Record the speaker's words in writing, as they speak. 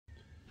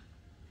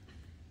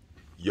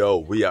Yo,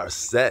 we are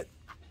set.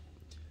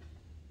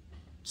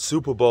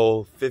 Super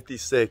Bowl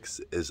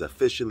 56 is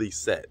officially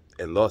set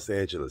in Los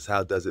Angeles.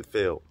 How does it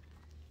feel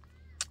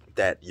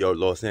that your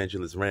Los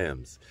Angeles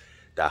Rams,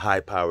 the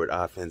high-powered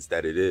offense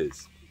that it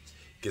is,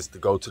 gets to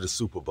go to the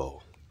Super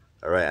Bowl?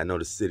 All right, I know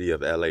the city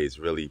of LA is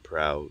really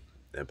proud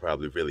and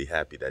probably really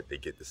happy that they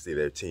get to see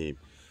their team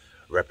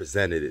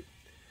represented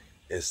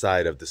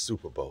inside of the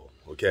Super Bowl,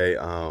 okay?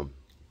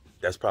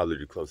 That's probably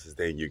the closest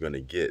thing you're going to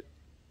get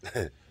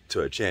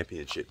to a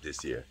championship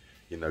this year,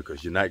 you know,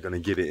 because you're not going to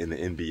get it in the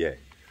NBA.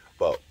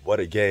 But what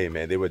a game,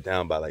 man. They were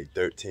down by like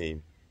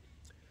 13.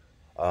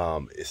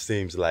 It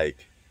seems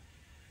like,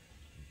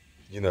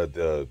 you know,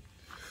 the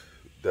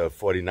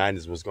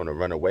 49ers was going to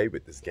run away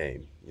with this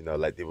game, you know,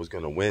 like they was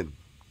going to win.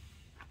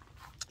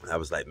 I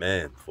was like,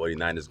 man,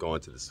 49ers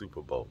going to the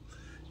Super Bowl.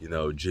 You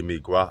know, Jimmy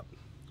Garoppolo,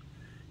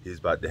 he's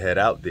about to head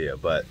out there.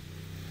 But,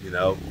 you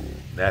know,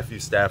 Matthew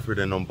Stafford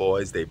and them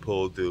boys, they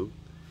pulled through.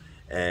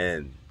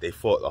 And they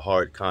fought a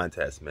hard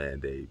contest, man.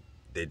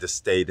 They just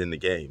stayed in the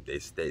game.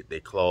 They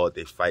clawed,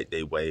 they fight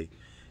their way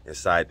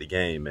inside the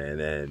game,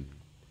 man. And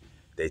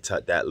they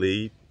took that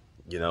lead.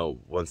 You know,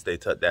 once they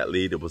took that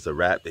lead, it was a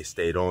wrap. They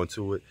stayed on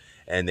to it.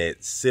 And they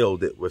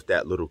sealed it with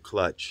that little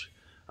clutch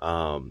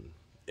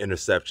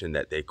interception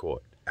that they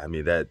caught. I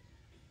mean, that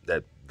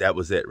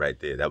was it right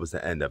there. That was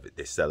the end of it.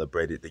 They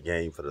celebrated the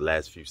game for the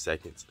last few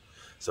seconds.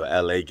 So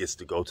LA gets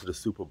to go to the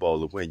Super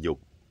Bowl and win. You're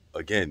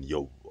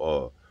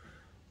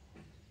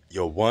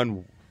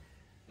one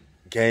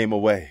game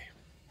away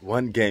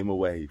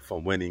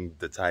from winning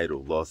the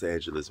title, Los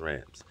Angeles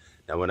Rams.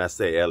 Now, when I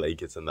say LA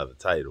gets another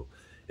title,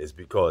 it's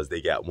because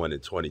they got one in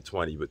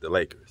 2020 with the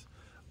Lakers.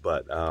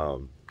 But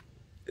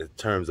in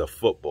terms of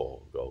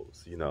football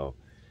goes, you know,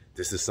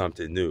 this is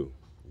something new,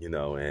 you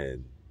know,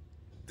 and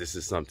this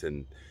is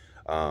something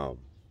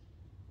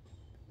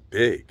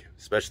big,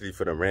 especially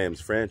for the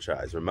Rams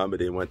franchise. Remember,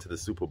 they went to the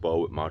Super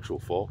Bowl with Marshall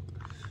Faulk,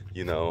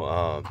 you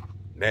know,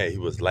 man, he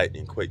was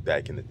lightning quick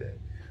back in the day.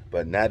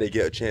 But now they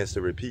get a chance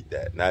to repeat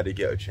that. Now they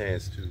get a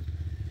chance to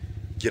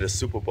get a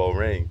Super Bowl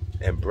ring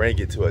and bring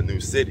it to a new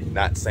city,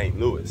 not St.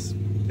 Louis.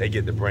 They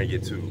get to bring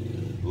it to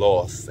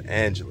Los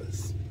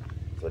Angeles.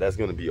 So that's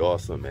going to be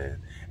awesome,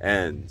 man.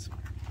 And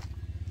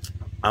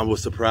I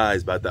was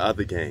surprised by the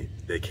other game,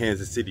 the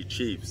Kansas City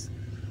Chiefs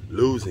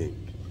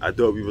losing. I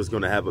thought we was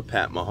going to have a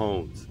Pat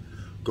Mahomes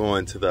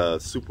going to the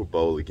Super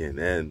Bowl again,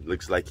 and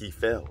looks like he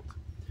failed.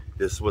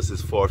 This was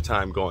his fourth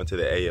time going to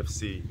the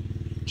AFC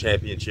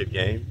championship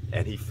game,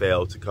 and he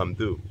failed to come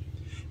through.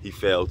 He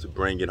failed to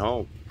bring it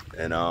home.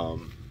 And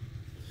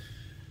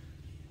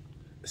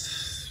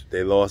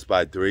they lost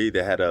by 3.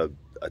 They had a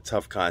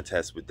tough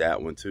contest with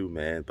that one too,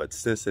 man. But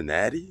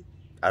Cincinnati,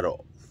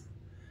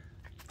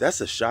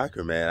 that's a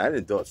shocker, man. I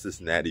didn't thought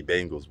Cincinnati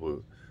Bengals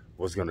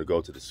was going to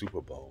go to the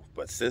Super Bowl.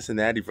 But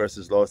Cincinnati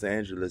versus Los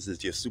Angeles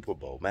is your Super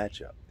Bowl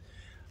matchup.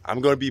 I'm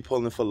going to be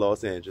pulling for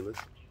Los Angeles.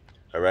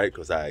 All right,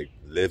 because I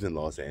live in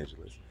Los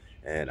Angeles,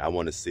 and I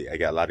want to see. I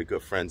got a lot of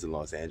good friends in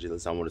Los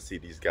Angeles. I want to see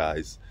these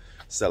guys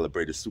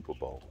celebrate a Super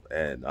Bowl,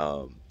 and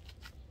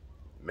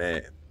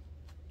man.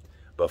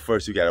 But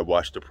first, you got to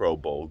watch the Pro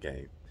Bowl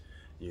game.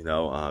 You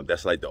know,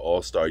 that's like the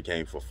All-Star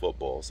game for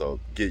football. So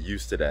get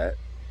used to that.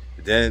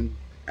 Then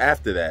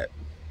after that,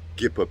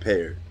 get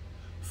prepared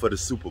for the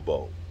Super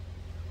Bowl.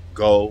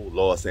 Go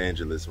Los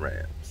Angeles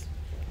Rams.